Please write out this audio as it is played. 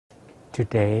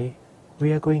Today,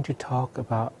 we are going to talk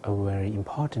about a very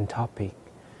important topic.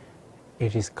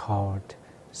 It is called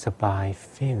Sabai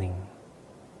feeling.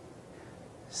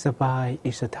 Sabai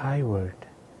is a Thai word.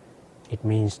 It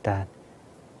means that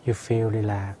you feel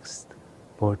relaxed,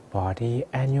 both body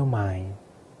and your mind.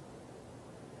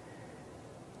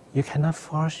 You cannot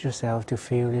force yourself to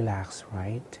feel relaxed,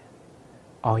 right?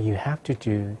 All you have to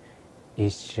do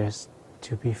is just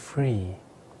to be free.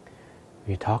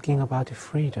 We're talking about the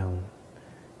freedom.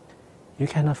 You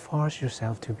cannot force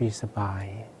yourself to be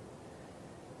Sabai.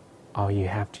 All you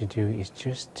have to do is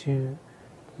just to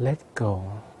let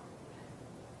go.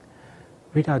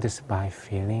 Without the Sabai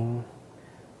feeling,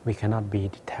 we cannot be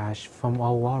detached from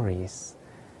our worries,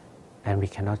 and we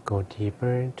cannot go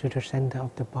deeper to the center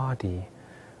of the body,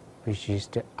 which is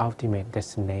the ultimate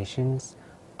destination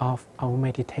of our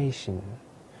meditation.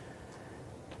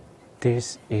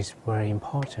 This is very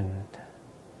important.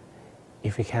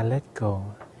 If we can let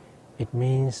go, it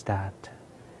means that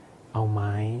our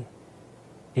mind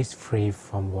is free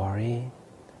from worry,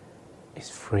 is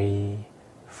free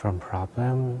from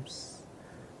problems,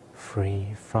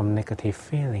 free from negative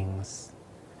feelings,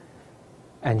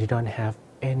 and you don't have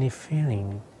any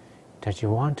feeling that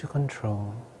you want to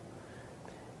control.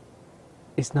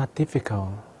 It's not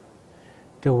difficult.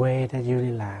 The way that you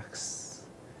relax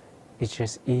is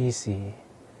just easy,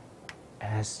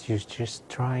 as you're just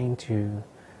trying to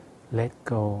let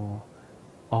go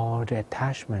all the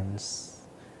attachments,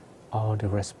 all the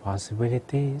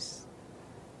responsibilities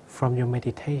from your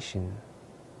meditation.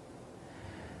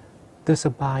 The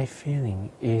Sabai feeling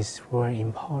is very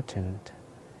important,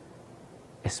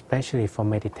 especially for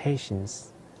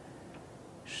meditations,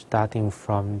 starting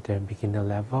from the beginner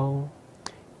level,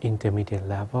 intermediate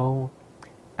level,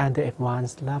 and the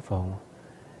advanced level.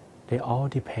 They all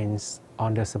depend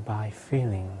on the Sabai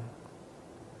feeling.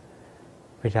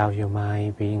 Without your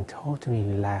mind being totally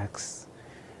relaxed,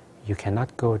 you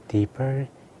cannot go deeper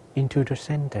into the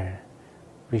center,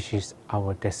 which is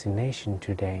our destination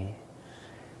today.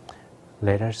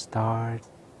 Let us start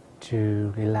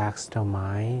to relax the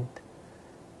mind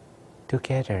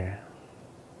together.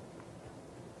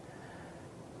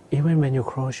 Even when you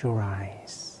close your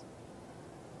eyes,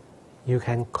 you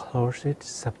can close it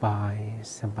Sabai,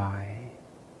 Sabai.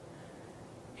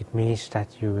 It means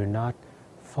that you will not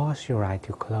force your eye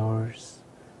to close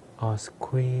or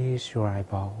squeeze your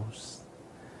eyeballs.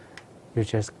 You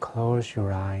just close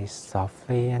your eyes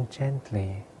softly and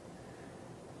gently.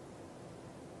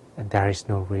 And there is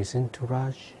no reason to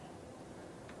rush.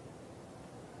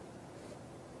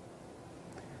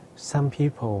 Some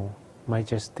people might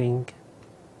just think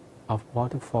of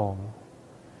waterfall.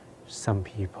 Some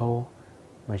people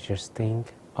might just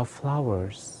think of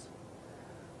flowers.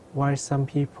 While some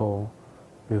people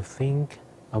will think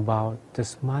about the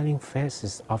smiling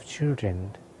faces of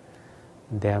children.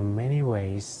 There are many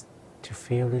ways to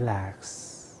feel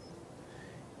relaxed.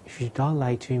 If you don't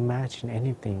like to imagine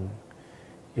anything,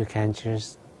 you can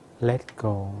just let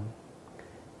go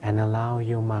and allow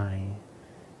your mind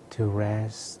to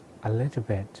rest a little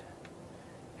bit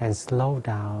and slow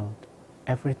down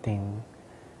everything.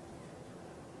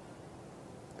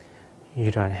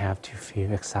 You don't have to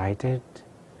feel excited.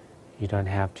 You don't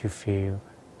have to feel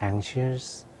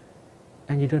anxious,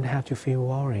 and you don't have to feel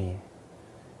worried.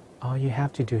 All you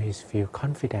have to do is feel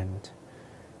confident,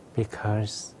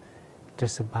 because the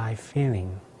Sabai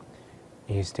feeling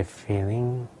is the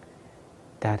feeling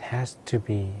that has to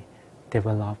be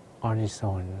developed on its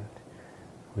own.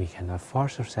 We cannot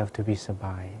force ourselves to be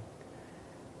Sabai,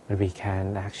 but we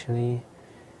can actually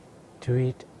do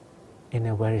it in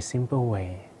a very simple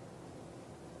way.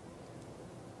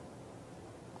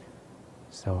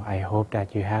 So I hope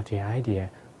that you have the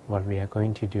idea what we are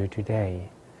going to do today.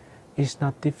 It's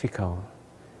not difficult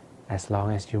as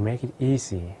long as you make it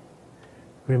easy.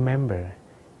 Remember,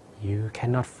 you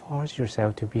cannot force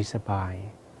yourself to be Sabai.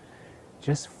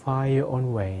 Just find your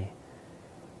own way.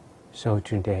 So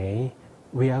today,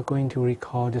 we are going to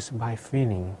recall the Sabai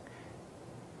feeling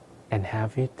and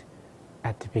have it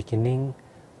at the beginning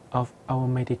of our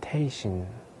meditation.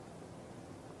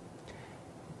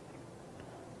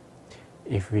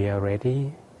 If we are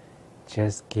ready,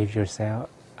 just give yourself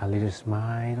a little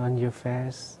smile on your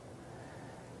face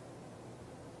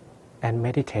and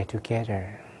meditate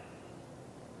together.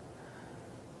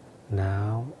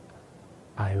 Now,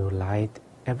 I would like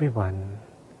everyone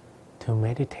to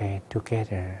meditate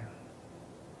together.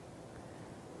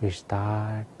 We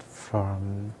start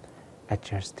from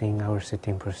adjusting our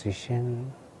sitting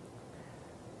position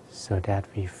so that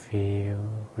we feel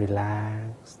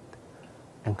relaxed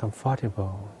and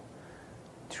comfortable.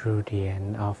 through the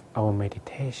end of our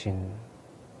meditation.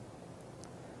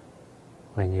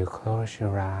 When you close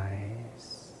your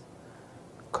eyes,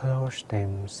 close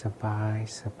them Sabai.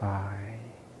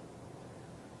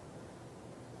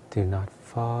 Do not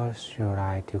force your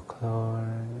eye to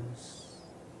close.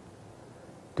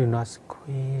 Do not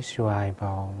squeeze your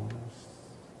eyeballs.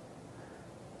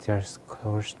 Just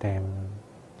close them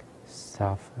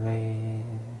softly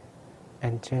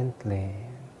and gently.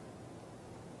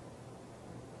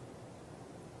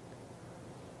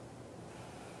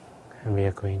 And we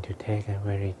are going to take a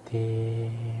very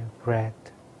deep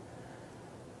breath,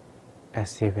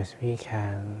 as deep as we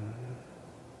can.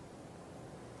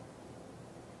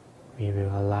 We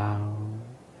will allow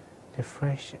the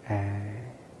fresh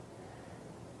air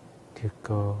to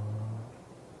go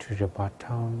to the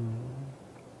bottom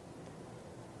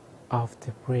of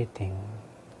the breathing.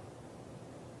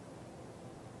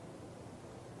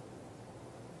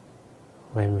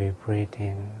 When we breathe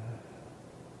in,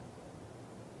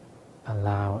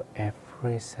 allow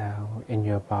every cell in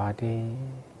your body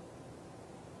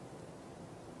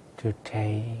to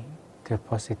take the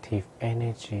positive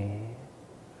energy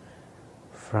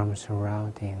from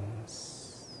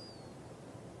surroundings.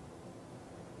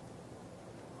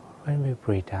 When we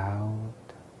breathe out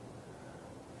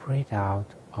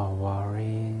all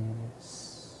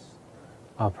worries,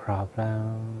 all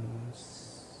problems,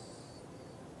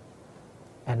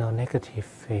 and all negative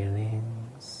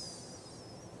feelings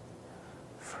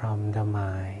from the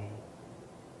mind.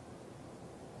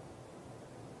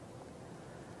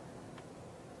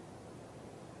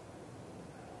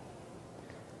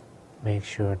 Make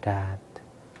sure that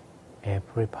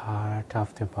every part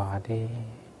of the body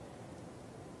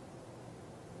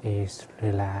is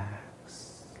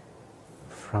relaxed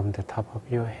from the top of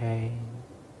your head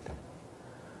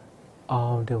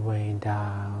all the way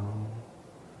down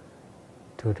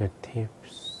to the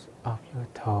tips of your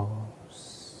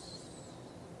toes.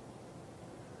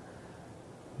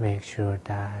 Make sure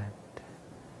that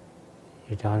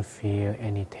you don't feel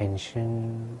any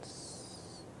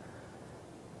tensions,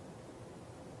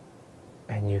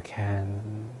 and you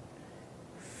can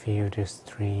feel the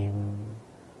stream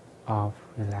of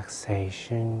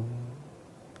relaxation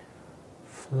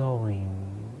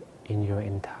flowing in your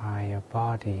entire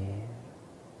body.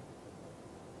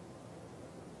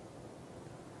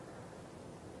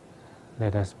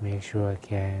 Let us make sure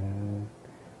again,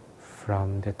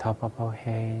 from the top of our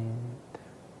head,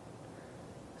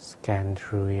 scan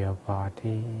through your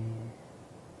body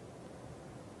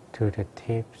to the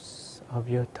tips of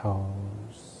your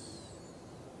toes,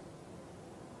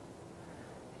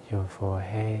 your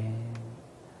forehead,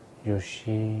 your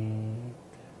cheek,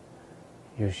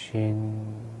 your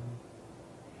chin,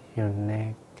 your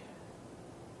neck,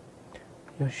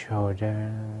 your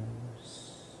shoulders,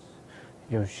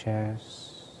 your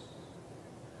chest,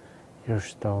 your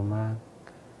stomach,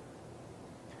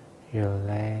 your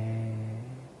leg,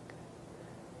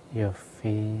 your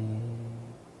feet.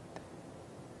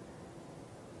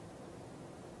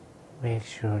 Make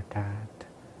sure that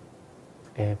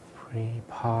every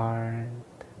part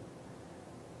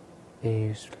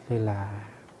is relaxed.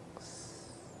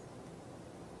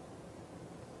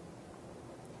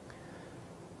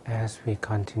 As we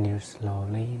continue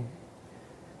slowly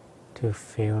to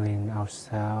feeling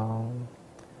ourselves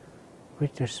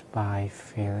with the spine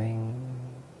feeling,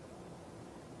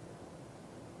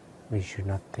 we should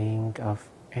not think of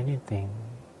anything.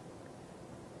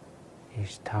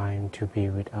 It's time to be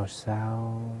with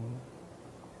ourselves.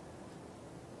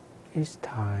 It's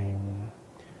time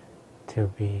to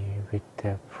be with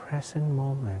the present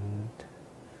moment,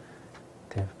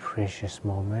 the precious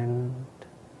moment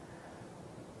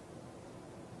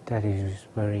that is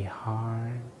very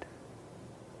hard,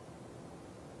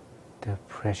 the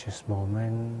precious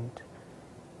moment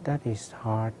that is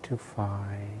hard to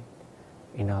find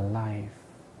in our life.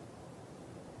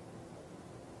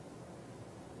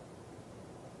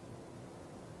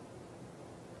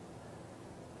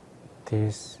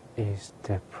 This is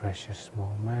the precious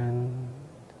moment,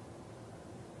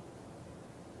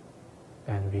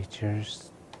 and we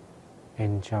just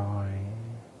enjoy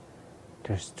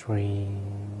the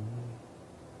stream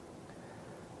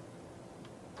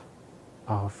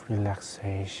of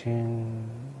relaxation,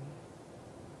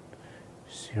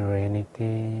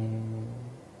 serenity,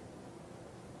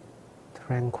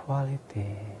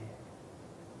 tranquility.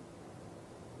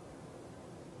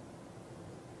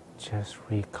 Just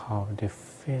recall the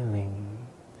feeling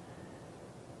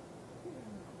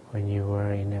when you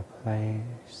were in a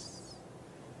place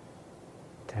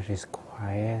that is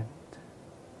quiet,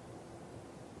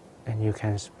 and you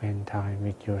can spend time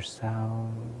with yourself,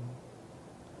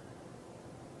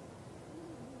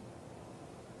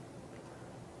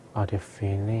 or the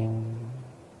feeling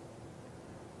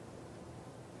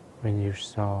when you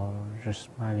saw the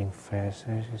smiling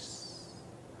faces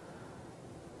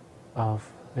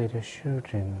of little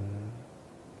children.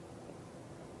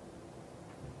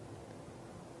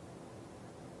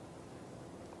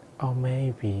 Or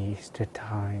maybe it's the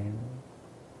time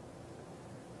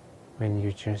when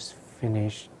you just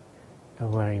finished a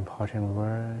very important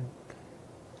work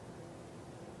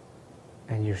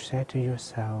and you said to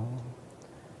yourself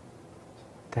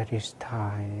that it's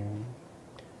time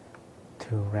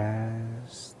to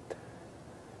rest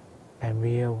and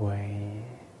be away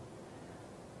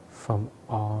from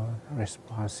all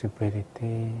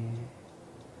responsibility,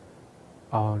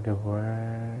 all the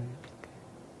work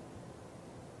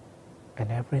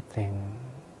and everything.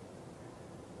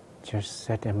 Just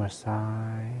set them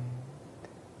aside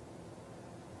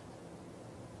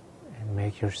and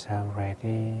make yourself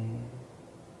ready.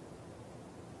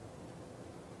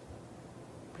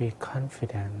 Be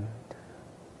confident.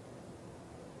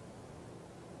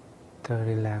 The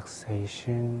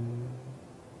relaxation.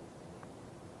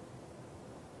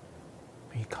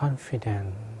 Be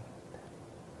confident.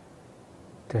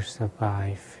 The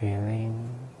Sabai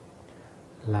feeling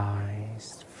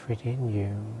lies within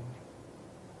you.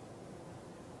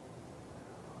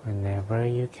 Whenever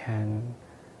you can,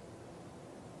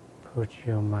 put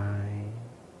your mind.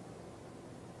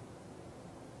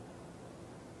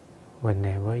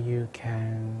 Whenever you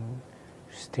can,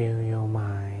 still your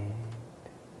mind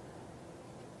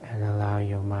and allow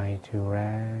your mind to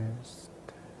rest.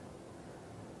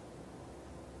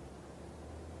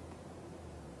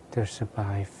 The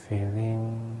Sabai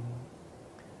feeling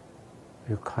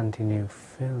will continue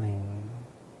feeling.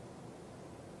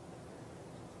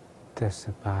 The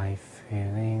Sabai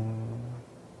feeling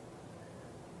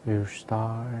will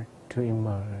start to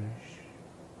emerge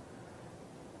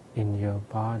in your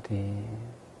body.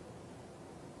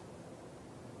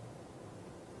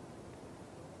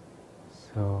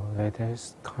 So let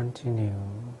us continue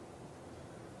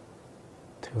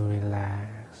to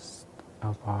relax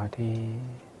our body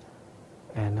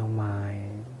and our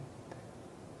mind.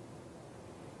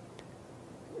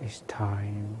 It's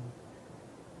time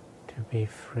to be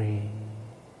free,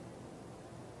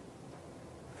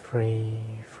 free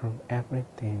from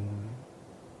everything.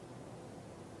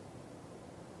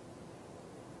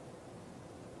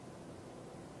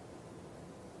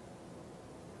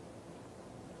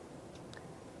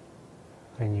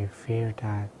 When you feel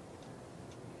that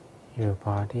your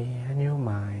body and your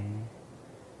mind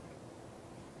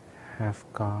have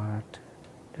got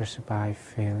the Sabai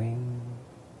feeling,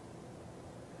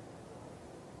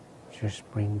 just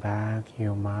bring back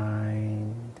your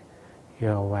mind,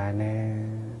 your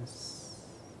awareness,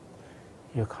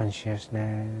 your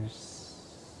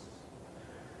consciousness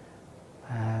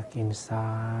back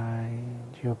inside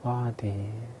your body.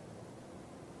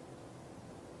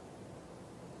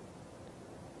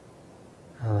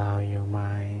 Allow your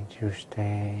mind to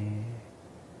stay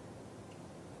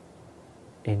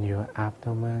in your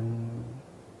abdomen,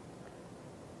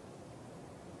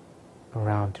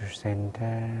 around the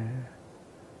center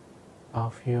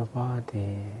of your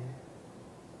body.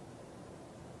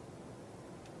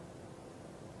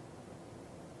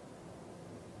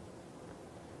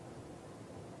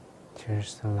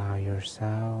 Just allow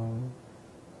yourself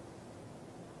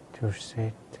to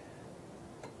sit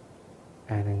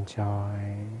and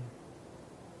enjoy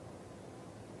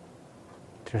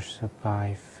the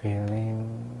Sabai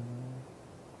feeling.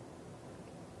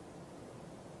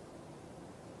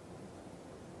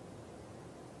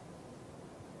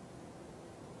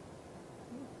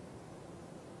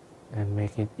 And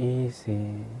make it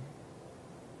easy.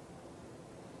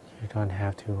 You don't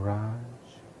have to rush.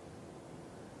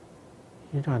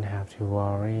 You don't have to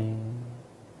worry.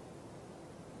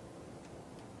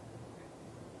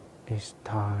 It's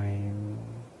time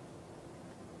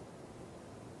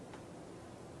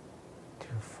to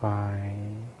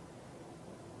find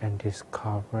and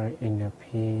discover inner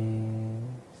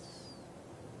peace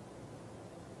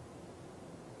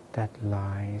that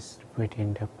lies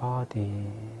within the body.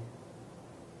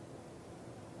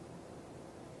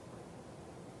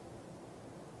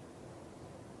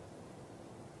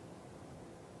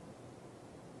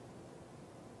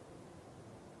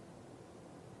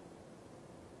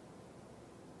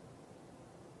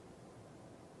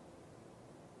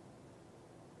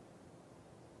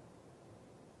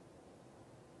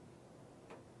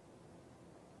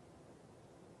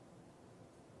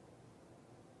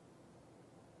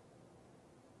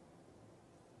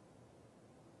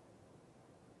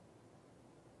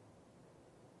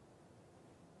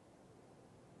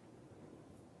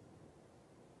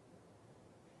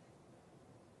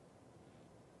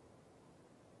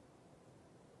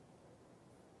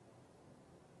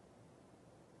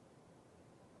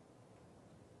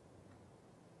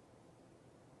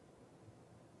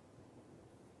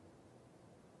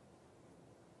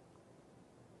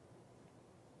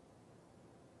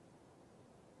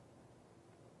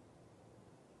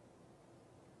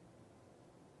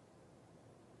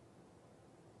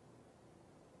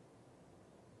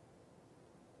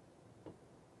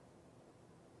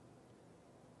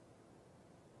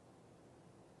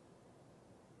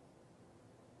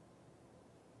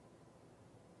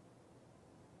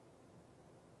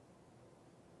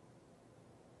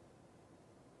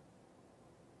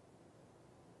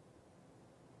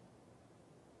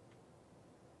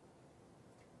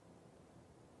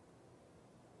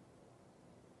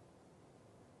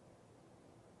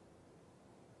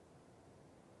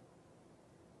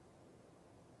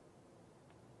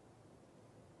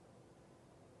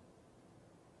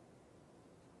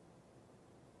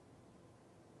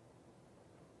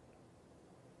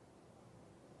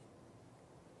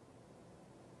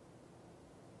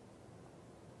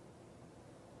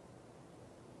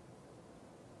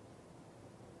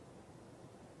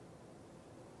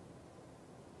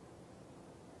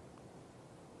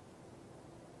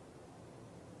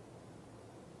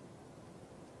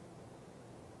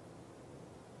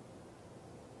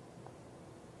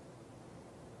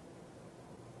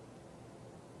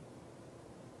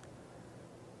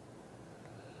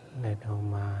 Let our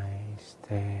mind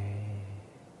stay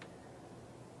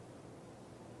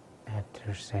at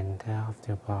the center of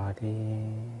the body.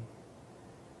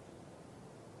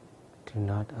 Do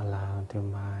not allow the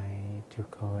mind to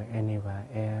go anywhere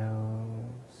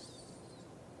else.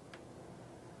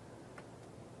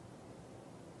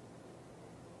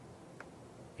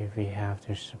 If we have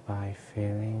the Sabai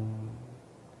feeling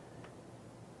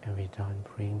and we don't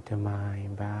bring the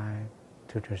mind back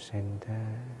to the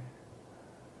center,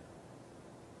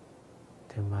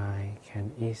 the mind can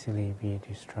easily be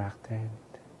distracted,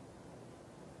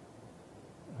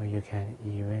 or you can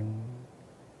even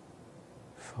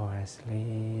fall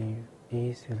asleep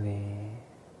easily.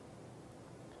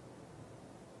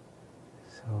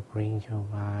 So bring your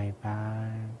mind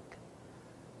back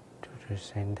to the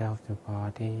center of the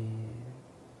body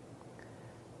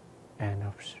and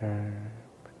observe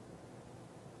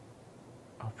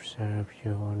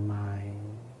your own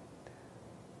mind.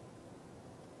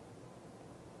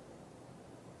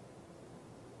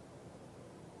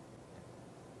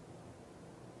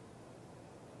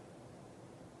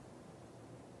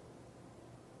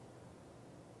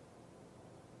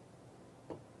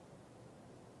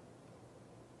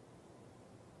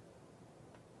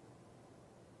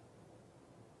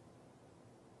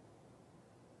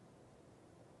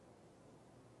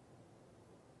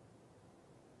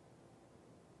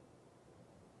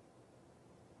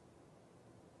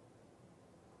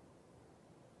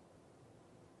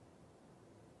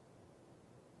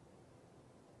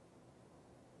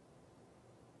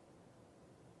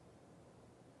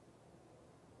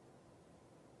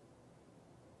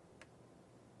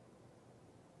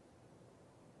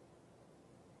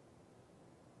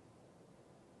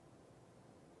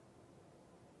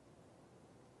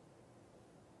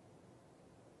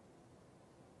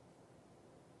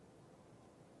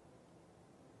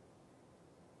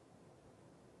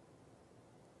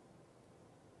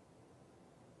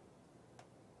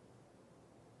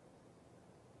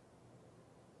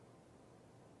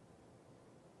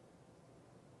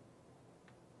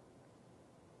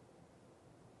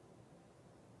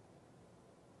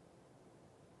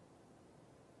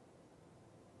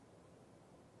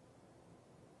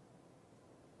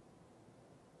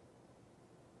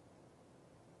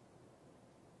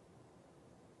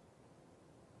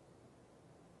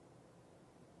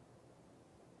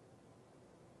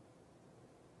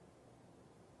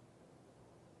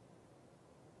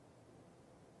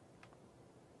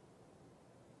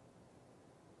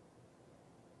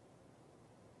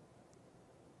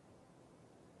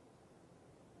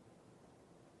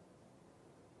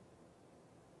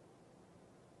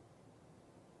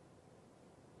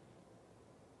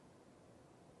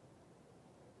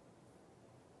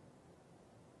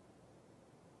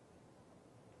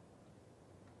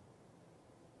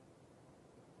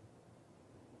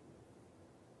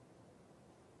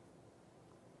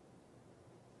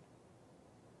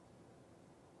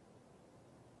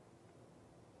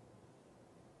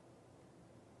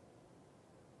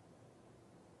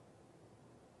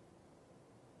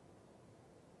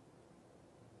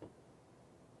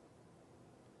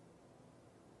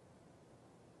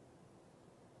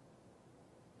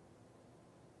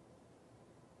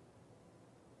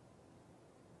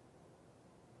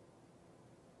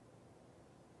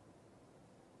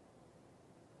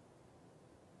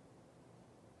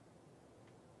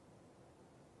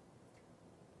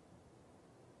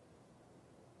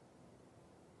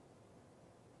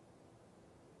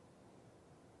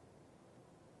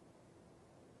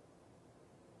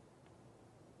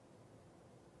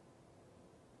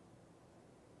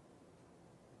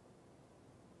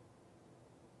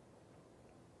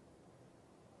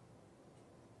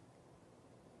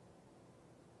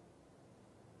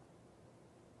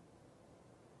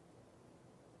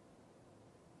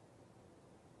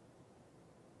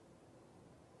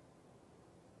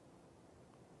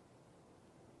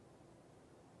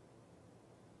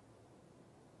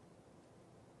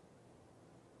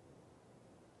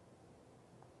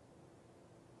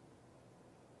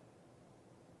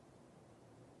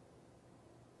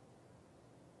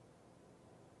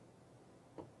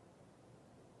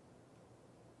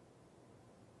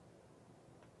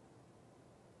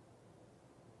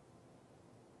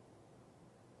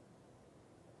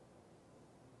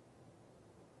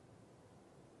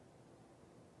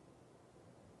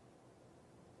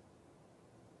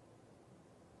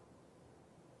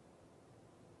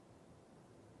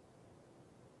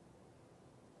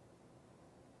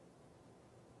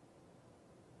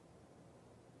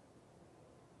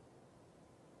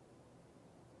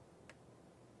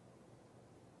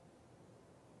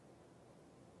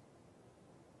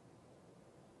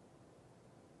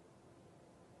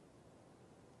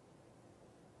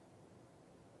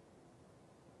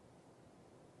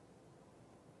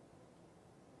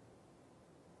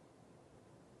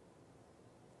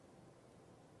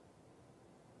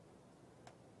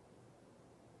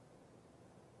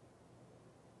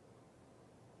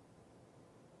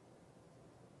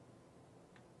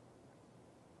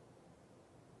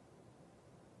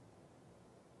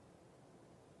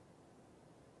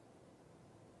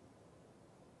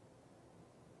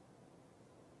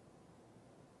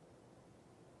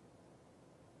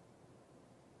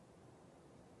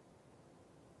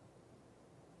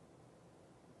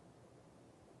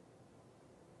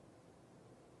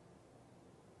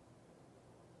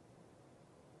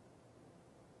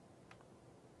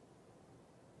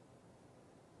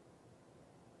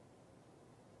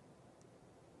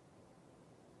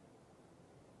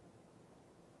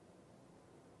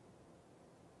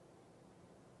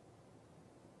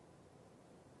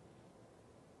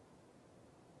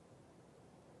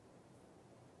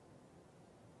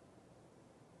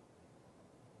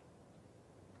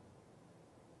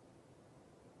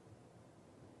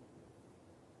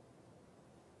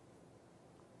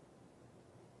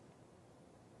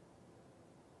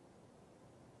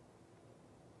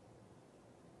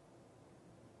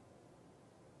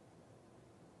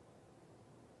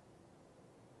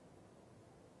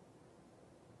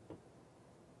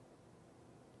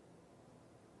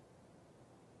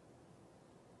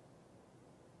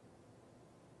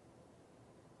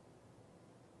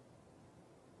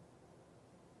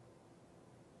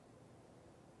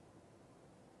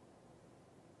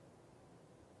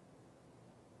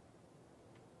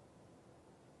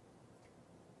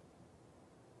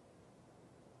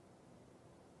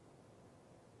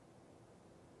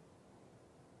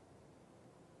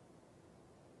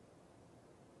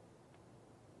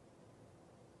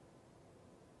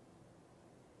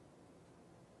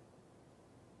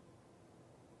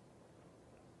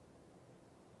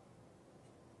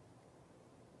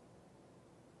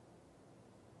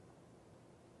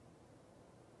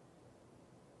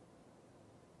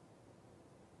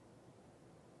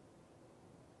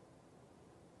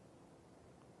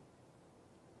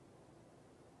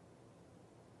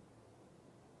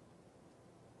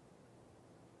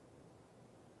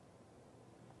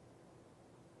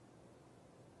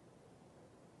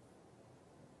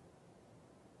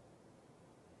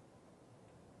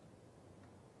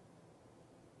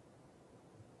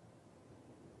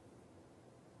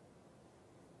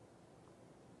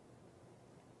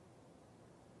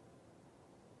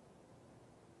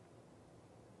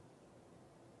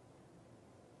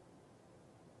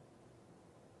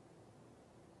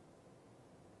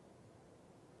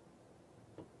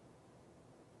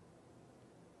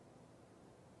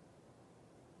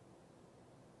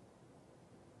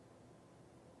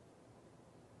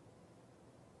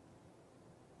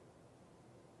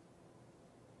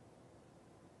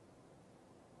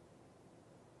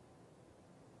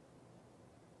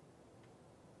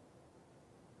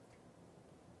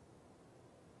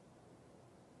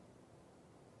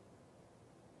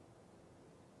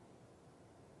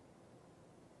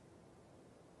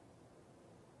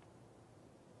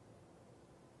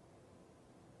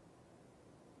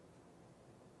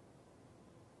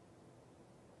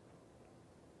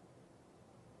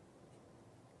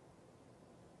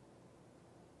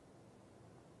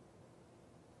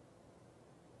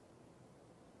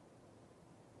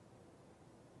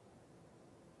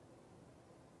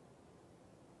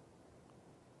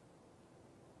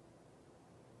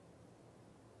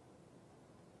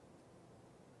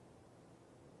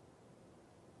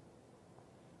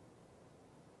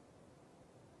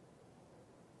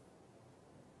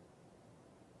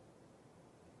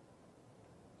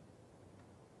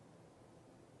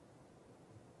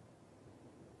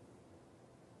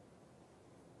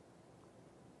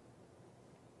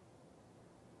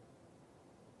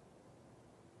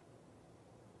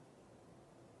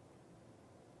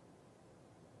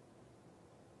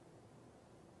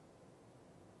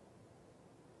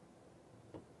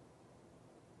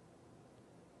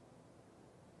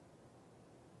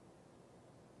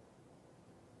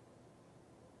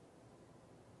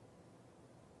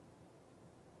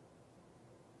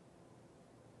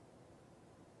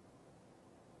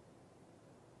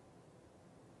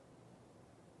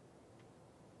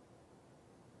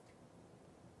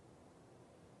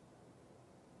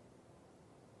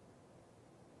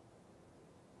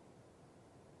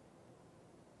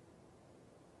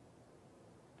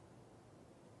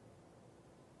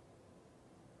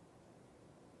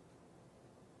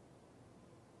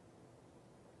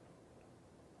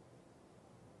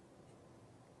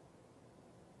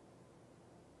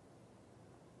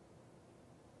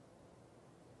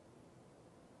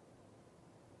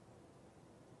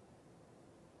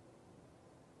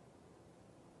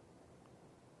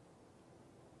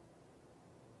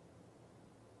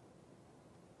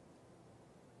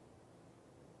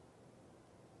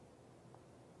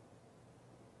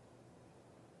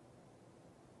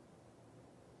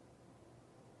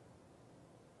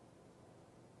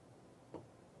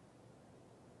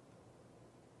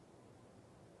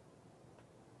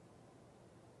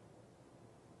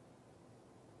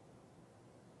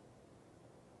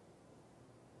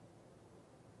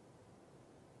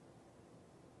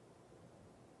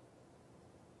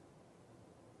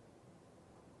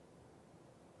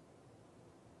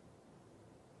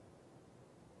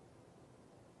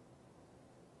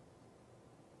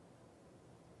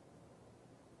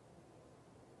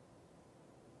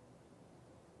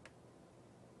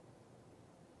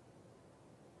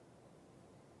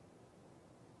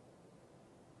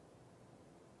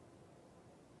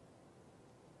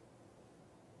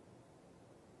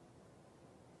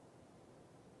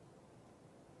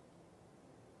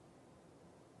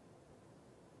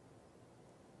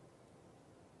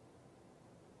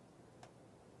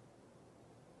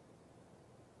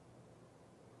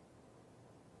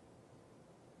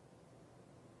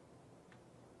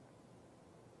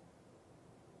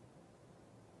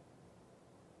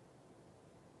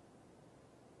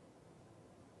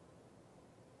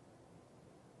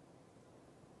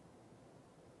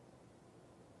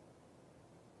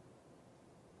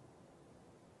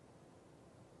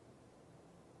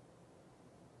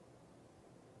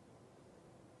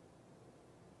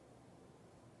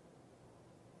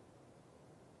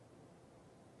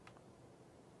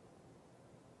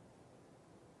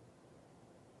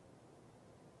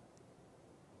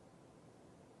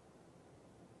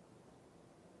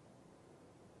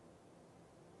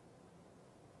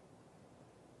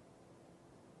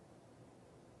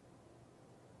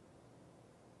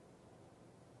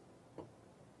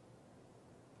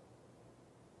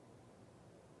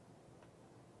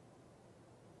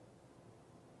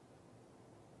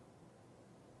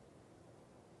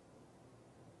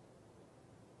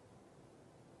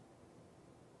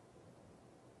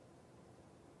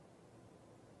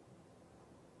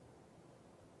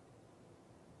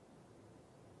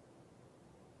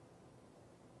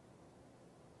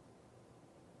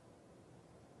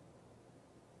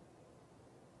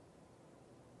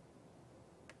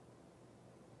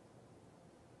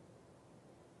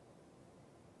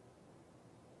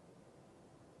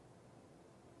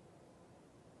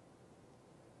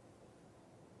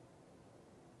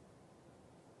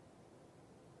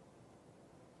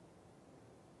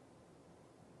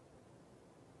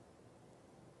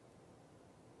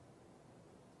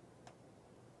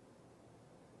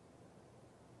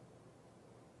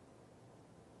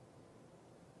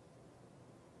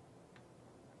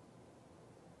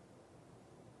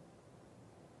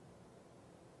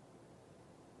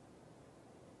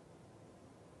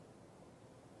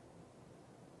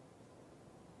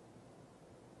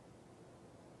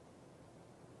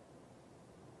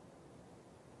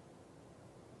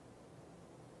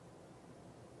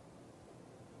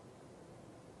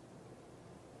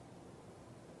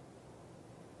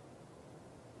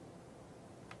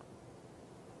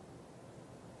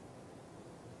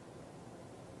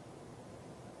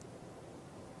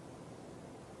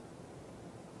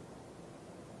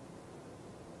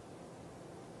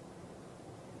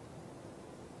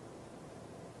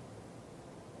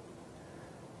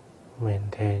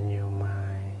 Maintain your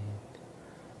mind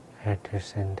at the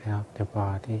center of the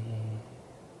body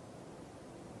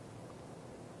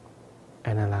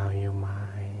and allow your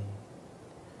mind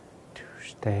to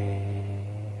stay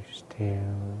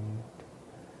still.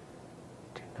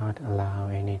 Do not allow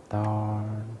any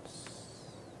thoughts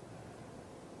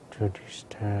to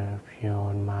disturb your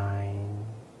own mind.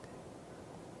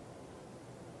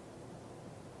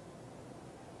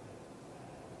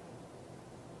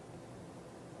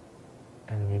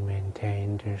 And we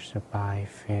maintain the Sabai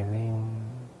feeling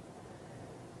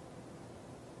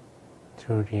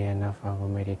through the end of our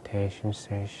meditation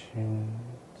sessions.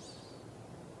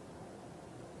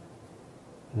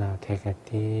 Now take a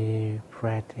deep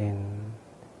breath in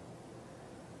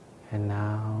and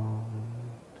out,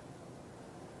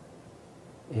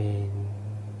 in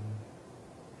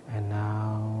and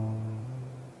out.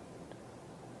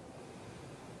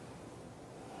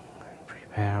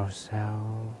 Prepare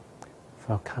ourselves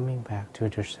for coming back to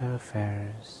the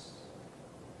surface.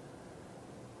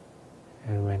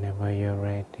 And whenever you're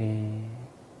ready,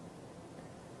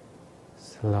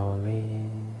 slowly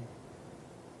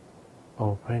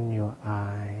open your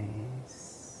eyes.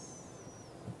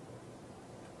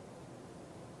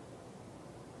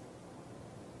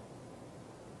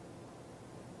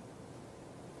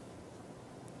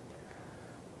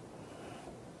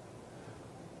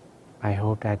 I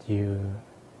hope that you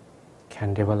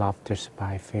can develop the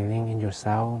Sabai feeling in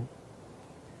yourself.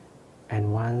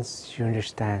 And once you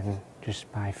understand the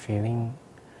Sabai feeling,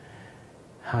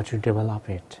 how to develop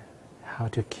it, how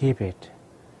to keep it,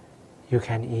 you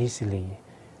can easily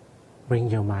bring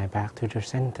your mind back to the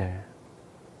center.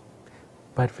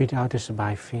 But without the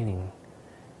Sabai feeling,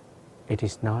 it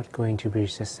is not going to be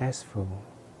successful,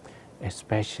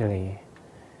 especially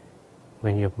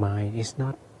when your mind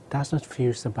does not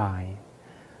feel Sabai.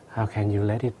 How can you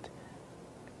let it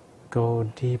go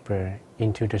deeper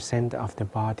into the center of the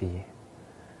body?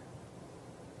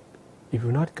 It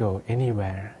will not go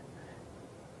anywhere.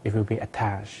 It will be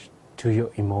attached to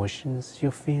your emotions,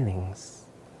 your feelings.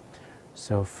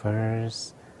 So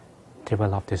first,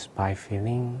 develop this Sabai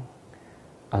feeling.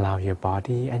 Allow your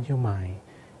body and your mind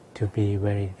to be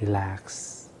very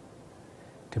relaxed,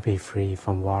 to be free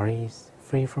from worries,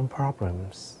 free from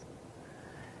problems,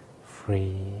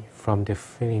 free from the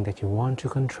feeling that you want to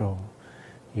control,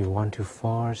 you want to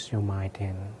force your mind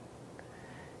in.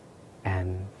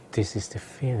 And this is the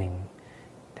feeling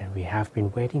that we have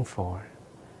been waiting for.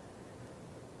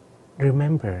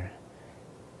 Remember,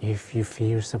 if you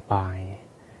feel Sabai,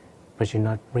 but you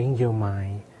not bring your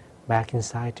mind back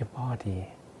inside the body,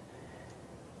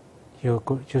 your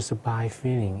Sabai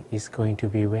feeling is going to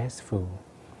be wasteful,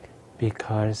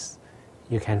 because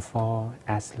you can fall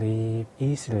asleep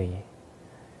easily,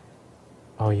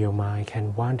 or your mind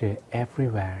can wander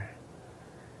everywhere.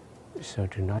 So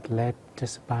do not let the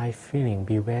Sabai feeling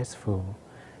be wasteful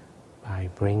by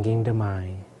bringing the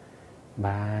mind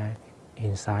back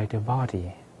inside the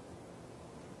body.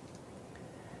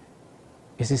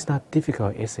 It is not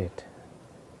difficult, is it?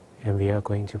 And we are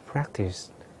going to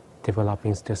practice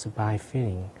developing the Sabai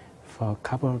feeling for a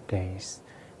couple of days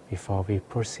before we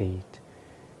proceed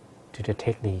to the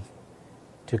technique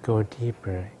to go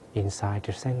deeper inside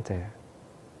the center.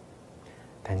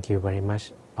 Thank you very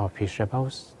much, all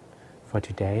appreciables, for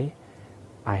today.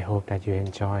 I hope that you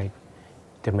enjoyed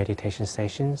the meditation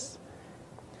sessions.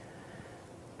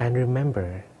 And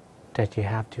remember that you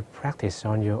have to practice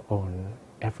on your own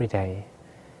every day,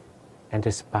 and the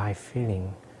Sabai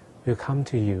feeling will come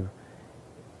to you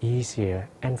easier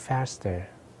and faster.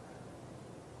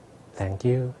 Thank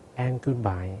you and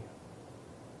goodbye.